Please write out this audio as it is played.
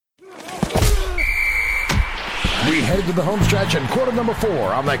We head to the home stretch in quarter number 4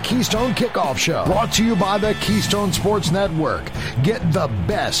 on the Keystone Kickoff Show. Brought to you by the Keystone Sports Network. Get the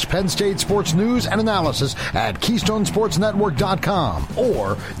best Penn State sports news and analysis at KeystoneSportsNetwork.com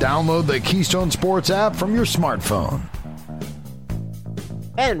or download the Keystone Sports app from your smartphone.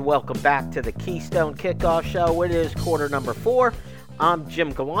 And welcome back to the Keystone Kickoff Show. It is quarter number 4. I'm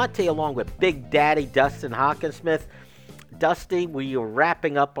Jim Galante along with Big Daddy Dustin Hockensmith. Dusty, we are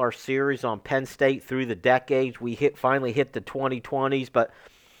wrapping up our series on Penn State through the decades. We finally hit the 2020s, but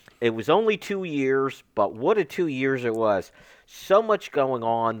it was only 2 years, but what a 2 years it was. So much going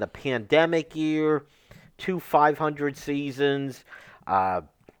on. The pandemic year, 2 500 seasons, a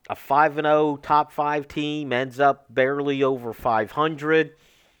 5-0 top 5 team ends up barely over 500,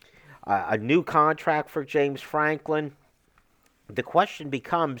 a new contract for James Franklin. The question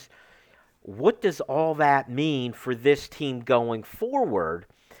becomes, what does all that mean for this team going forward?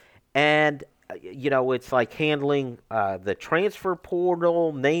 And, it's like handling the transfer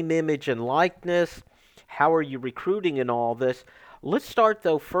portal, name, image, and likeness. How are you recruiting in all this? Let's start,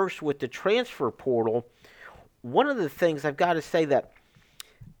 though, first with the transfer portal. One of the things I've got to say that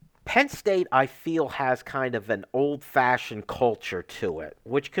Penn State, I feel, has kind of an old-fashioned culture to it,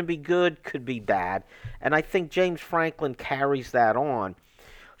 which can be good, could be bad. And I think James Franklin carries that on.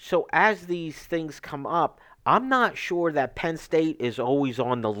 So as these things come up, I'm not sure that Penn State is always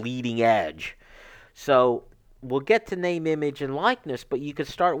on the leading edge. So we'll get to name, image, and likeness, but you could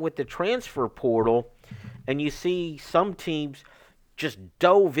start with the transfer portal, and you see some teams just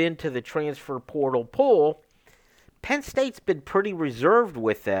dove into the transfer portal pool. Penn State's been pretty reserved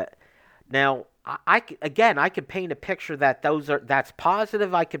with it. Now, I could paint a picture that that's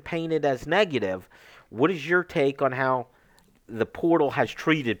positive. I could paint it as negative. What is your take on how the portal has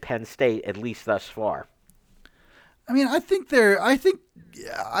treated Penn State, at least thus far? I mean, I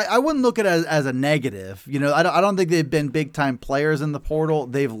wouldn't look at it as a negative. I don't think they've been big time players in the portal.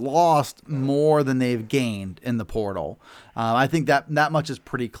 They've lost more than they've gained in the portal. I think that much is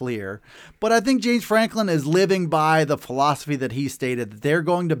pretty clear. But I think James Franklin is living by the philosophy that he stated, that they're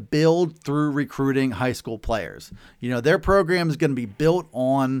going to build through recruiting high school players. Their program is going to be built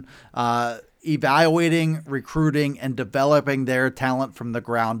on evaluating, recruiting, and developing their talent from the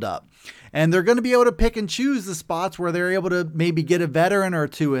ground up. And they're going to be able to pick and choose the spots where they're able to maybe get a veteran or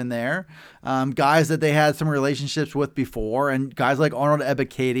two in there, guys that they had some relationships with before, and guys like Arnold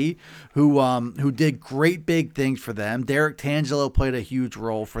Ebiketie, who did great big things for them. Derek Tangelo played a huge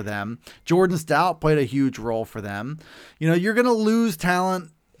role for them. Jordan Stout played a huge role for them. You're going to lose talent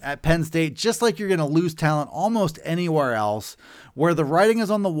at Penn State, just like you're going to lose talent almost anywhere else, where the writing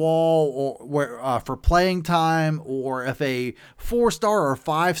is on the wall, or where for playing time, or if a 4-star or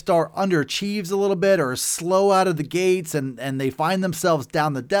 5-star underachieves a little bit or is slow out of the gates and they find themselves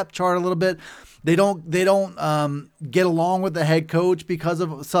down the depth chart a little bit. They don't get along with the head coach because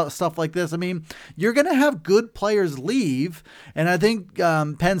of stuff like this. I mean, you're going to have good players leave, and I think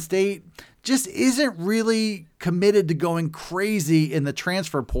Penn State just isn't really committed to going crazy in the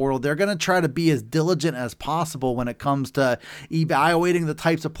transfer portal. They're going to try to be as diligent as possible when it comes to evaluating the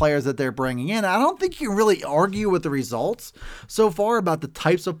types of players that they're bringing in. I don't think you can really argue with the results so far about the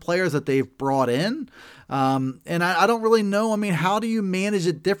types of players that they've brought in. And I don't really know. I mean, how do you manage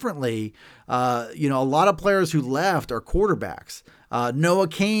it differently? A lot of players who left are quarterbacks. Noah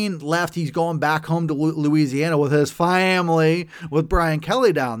Cain left. He's going back home to Louisiana with his family, with Brian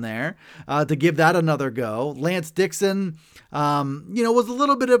Kelly down there, to give that another go. Lance Dixon, was a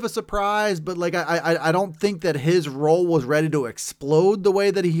little bit of a surprise, but I don't think that his role was ready to explode the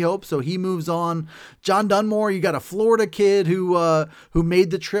way that he hoped. So he moves on. John Dunmore, you got a Florida kid who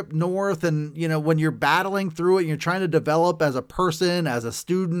made the trip north, and when you're battling through it, and you're trying to develop as a person, as a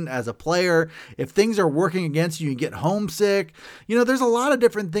student, as a player. If things are working against you, you get homesick. There's a lot of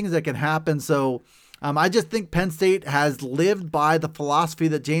different things that can happen. So I just think Penn State has lived by the philosophy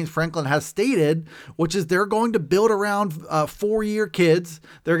that James Franklin has stated, which is they're going to build around 4-year kids.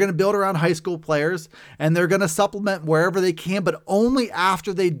 They're going to build around high school players, and they're going to supplement wherever they can, but only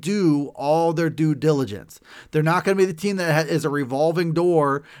after they do all their due diligence. They're not going to be the team that is a revolving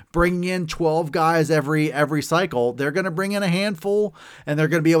door, bringing in 12 guys every cycle. They're going to bring in a handful, and they're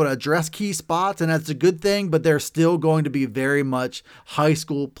going to be able to address key spots, and that's a good thing, but they're still going to be very much high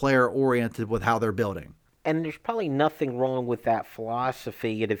school player oriented with how they're building. And there's probably nothing wrong with that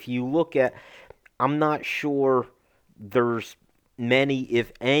philosophy. And if you look at, I'm not sure there's many,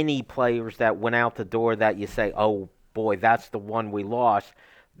 if any, players that went out the door that you say, oh boy, that's the one we lost.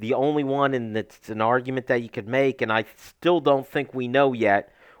 The only one, and it's an argument that you could make, and I still don't think we know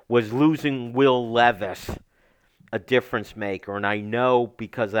yet, was losing Will Levis, a difference maker. And I know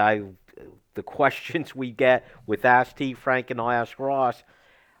because I the questions we get with Ask T. Frank and Ask Ross,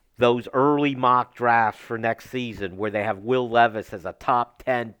 those early mock drafts for next season where they have Will Levis as a top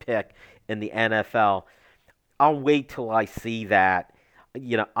 10 pick in the NFL, I'll wait till I see that.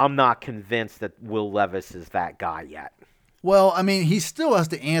 I'm not convinced that Will Levis is that guy yet. Well, I mean, he still has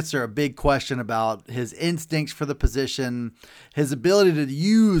to answer a big question about his instincts for the position, his ability to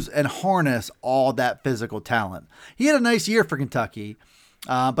use and harness all that physical talent. He had a nice year for Kentucky,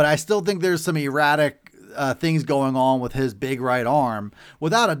 but I still think there's some erratic things going on with his big right arm.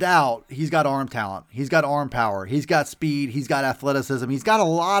 Without a doubt, he's got arm talent. He's got arm power. He's got speed. He's got athleticism. He's got a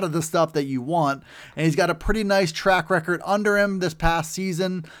lot of the stuff that you want, and he's got a pretty nice track record under him this past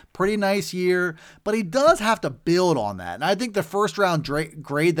season. Pretty nice year, but he does have to build on that. And I think the first round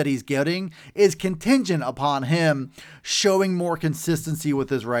grade that he's getting is contingent upon him showing more consistency with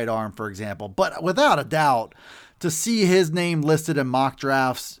his right arm, for example. But without a doubt, to see his name listed in mock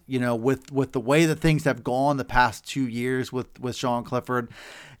drafts, with the way that things have gone the past 2 years with Sean Clifford,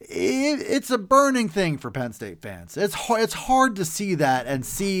 it's a burning thing for Penn State fans. It's hard to see that and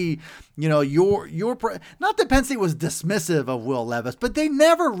see, your not that Penn State was dismissive of Will Levis, but they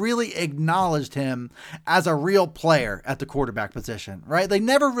never really acknowledged him as a real player at the quarterback position, right? They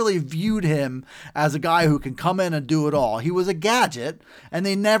never really viewed him as a guy who can come in and do it all. He was a gadget, and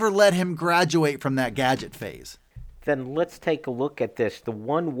they never let him graduate from that gadget phase. Then let's take a look at this. The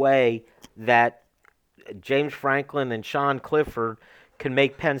one way that James Franklin and Sean Clifford can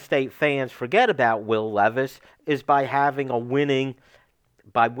make Penn State fans forget about Will Levis is by having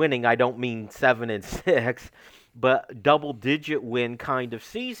by winning I don't mean 7-6, but double-digit win kind of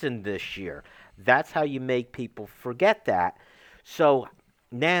season this year. That's how you make people forget that. So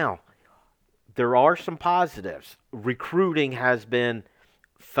now, there are some positives. Recruiting has been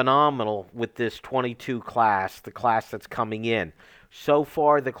phenomenal with this 22 class, the class that's coming in. So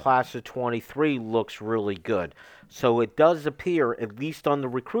far, the class of 23 looks really good. So it does appear, at least on the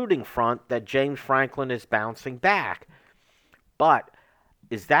recruiting front, that James Franklin is bouncing back. But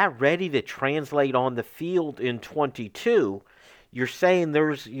is that ready to translate on the field in 22? You're saying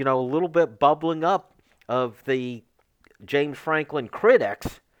there's, a little bit bubbling up of the James Franklin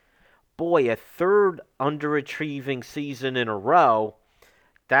critics. Boy, a third underachieving season in a row.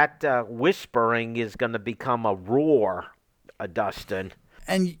 That whispering is going to become a roar, Dustin.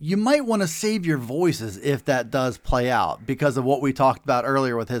 And you might want to save your voices if that does play out because of what we talked about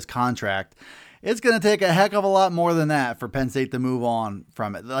earlier with his contract. It's going to take a heck of a lot more than that for Penn State to move on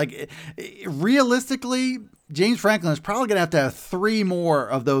from it. Realistically, James Franklin is probably going to have 3 more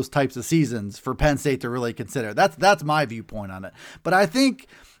of those types of seasons for Penn State to really consider. That's my viewpoint on it. But I think,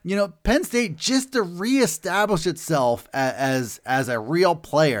 Penn State, just to reestablish itself as a real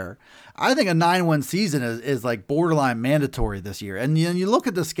player, I think a 9-win season is like borderline mandatory this year. And you look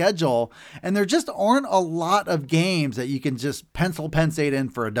at the schedule, and there just aren't a lot of games that you can just pencil Penn State in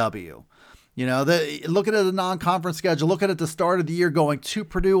for a W. Looking at the non-conference schedule, looking at the start of the year, going to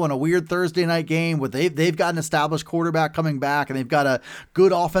Purdue on a weird Thursday night game where they've got an established quarterback coming back, and they've got a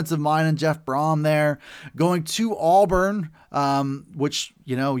good offensive mind in Jeff Brom there. Going to Auburn, which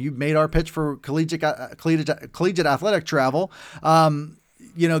you made our pitch for collegiate athletic travel.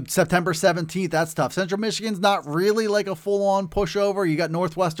 September 17th, that's tough. Central Michigan's not really like a full-on pushover. You got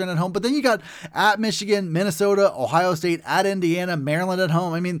Northwestern at home, but then you got at Michigan, Minnesota, Ohio State, at Indiana, Maryland at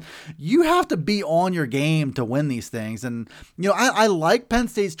home. I mean, you have to be on your game to win these things. And, I like Penn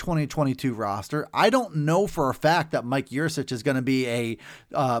State's 2022 roster. I don't know for a fact that Mike Yurcich is going to be a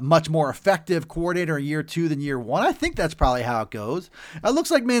much more effective coordinator in year 2 than year 1. I think that's probably how it goes. It looks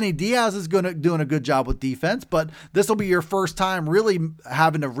like Manny Diaz is doing a good job with defense, but this will be your first time really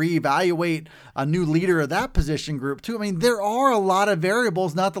having to reevaluate a new leader of that position group too. I mean, there are a lot of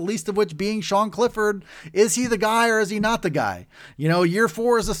variables, not the least of which being Sean Clifford. Is he the guy or is he not the guy? Year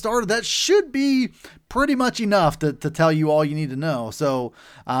 4 as a starter, that should be pretty much enough to tell you all you need to know. So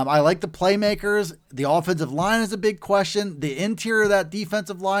I like the playmakers. The offensive line is a big question. The interior of that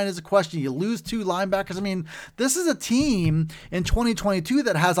defensive line is a question. You lose 2 linebackers. I mean, this is a team in 2022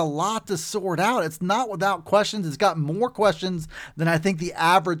 that has a lot to sort out. It's not without questions. It's got more questions than I think the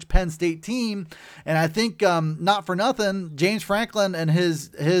average Penn State team. And I think not for nothing, James Franklin and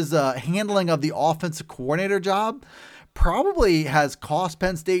his handling of the offensive coordinator job probably has cost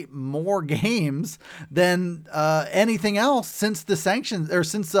Penn State more games than anything else since the sanctions or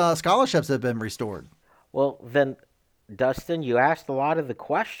since scholarships have been restored. Well, then, Dustin, you asked a lot of the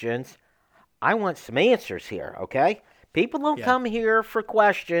questions. I want some answers here, okay? People don't come here for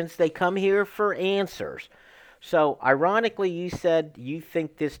questions. They come here for answers. So, ironically, you said you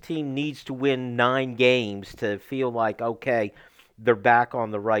think this team needs to win 9 games to feel like, okay, they're back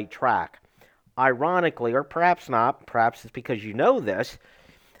on the right track. ironically, or perhaps not, perhaps it's because you know this,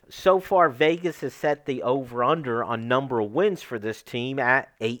 so far Vegas has set the over-under on number of wins for this team at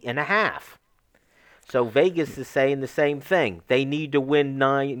 8.5. So Vegas is saying the same thing. They need to win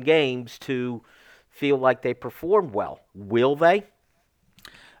 9 games to feel like they performed well. Will they?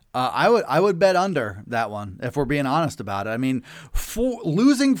 I would bet under that one, if we're being honest about it. I mean,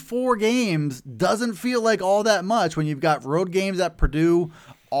 losing 4 games doesn't feel like all that much when you've got road games at Purdue,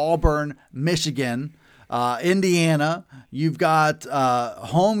 Auburn, Michigan, Indiana. You've got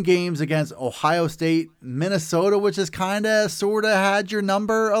home games against Ohio State, Minnesota, which has kind of sort of had your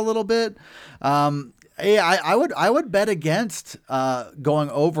number a little bit. I would bet against going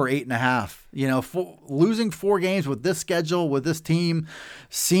over 8.5. You know, losing 4 games with this schedule, with this team,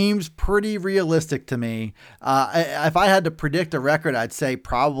 seems pretty realistic to me. If I had to predict a record, I'd say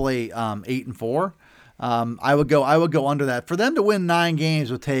probably 8-4. I would go under that. For them to win 9 games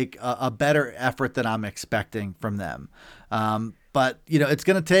would take a better effort than I'm expecting from them. But, you know, it's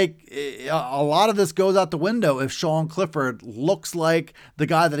going to take a lot of this goes out the window if Sean Clifford looks like the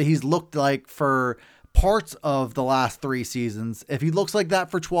guy that he's looked like for parts of the last 3 seasons. If he looks like that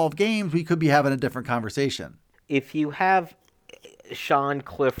for 12 games, we could be having a different conversation. If you have Sean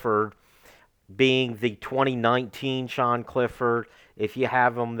Clifford being the 2019 Sean Clifford, if you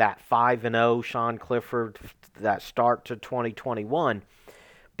have him that 5-0 Sean Clifford, that start to 2021,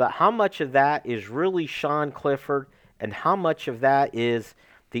 but how much of that is really Sean Clifford and how much of that is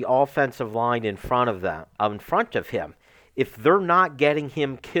the offensive line in front of him? If they're not getting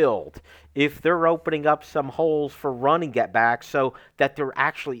him killed, if they're opening up some holes for running get back so that there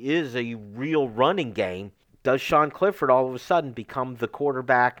actually is a real running game, does Sean Clifford all of a sudden become the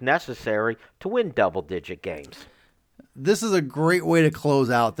quarterback necessary to win double-digit games? This is a great way to close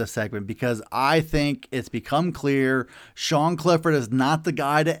out this segment because I think it's become clear Sean Clifford is not the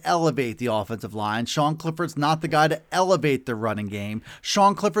guy to elevate the offensive line. Sean Clifford's not the guy to elevate the running game.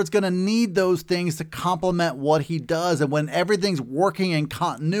 Sean Clifford's going to need those things to complement what he does. And when everything's working in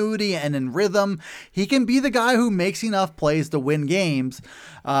continuity and in rhythm, he can be the guy who makes enough plays to win games.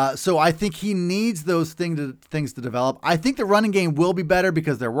 So I think he needs those things to develop. I think the running game will be better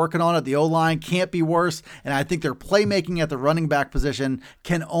because they're working on it. The O-line can't be worse. And I think their playmaking at the running back position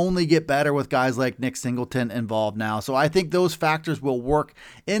can only get better with guys like Nick Singleton involved now. So I think those factors will work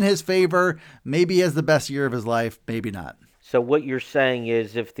in his favor. Maybe he has the best year of his life, maybe not. So what you're saying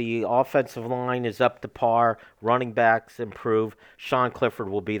is if the offensive line is up to par, running backs improve, Sean Clifford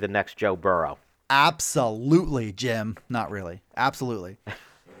will be the next Joe Burrow. Absolutely, Jim. Not really. Absolutely.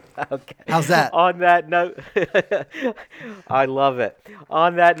 Okay. How's that? On that note, I love it.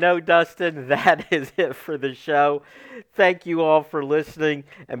 On that note, Dustin, that is it for the show. Thank you all for listening,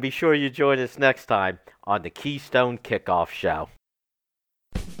 and be sure you join us next time on the Keystone Kickoff Show.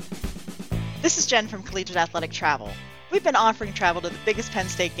 This is Jen from Collegiate Athletic Travel. We've been offering travel to the biggest Penn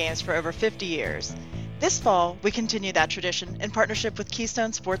State games for over 50 years. This fall, we continue that tradition in partnership with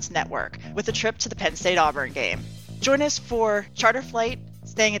Keystone Sports Network with a trip to the Penn State-Auburn game. Join us for charter flight,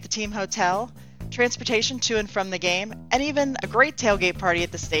 staying at the team hotel, transportation to and from the game, and even a great tailgate party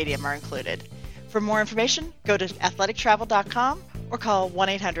at the stadium are included. For more information, go to athletictravel.com or call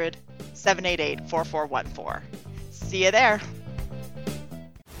 1-800-788-4414. See you there.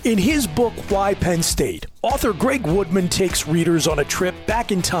 In his book, Why Penn State, author Greg Woodman takes readers on a trip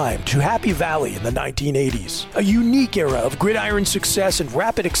back in time to Happy Valley in the 1980s, a unique era of gridiron success and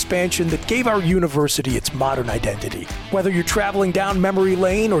rapid expansion that gave our university its modern identity. Whether you're traveling down memory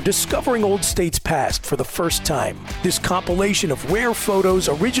lane or discovering Old State's past for the first time, this compilation of rare photos,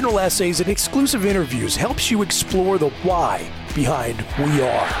 original essays, and exclusive interviews helps you explore the why behind We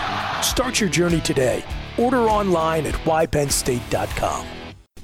Are. Start your journey today. Order online at whypennstate.com.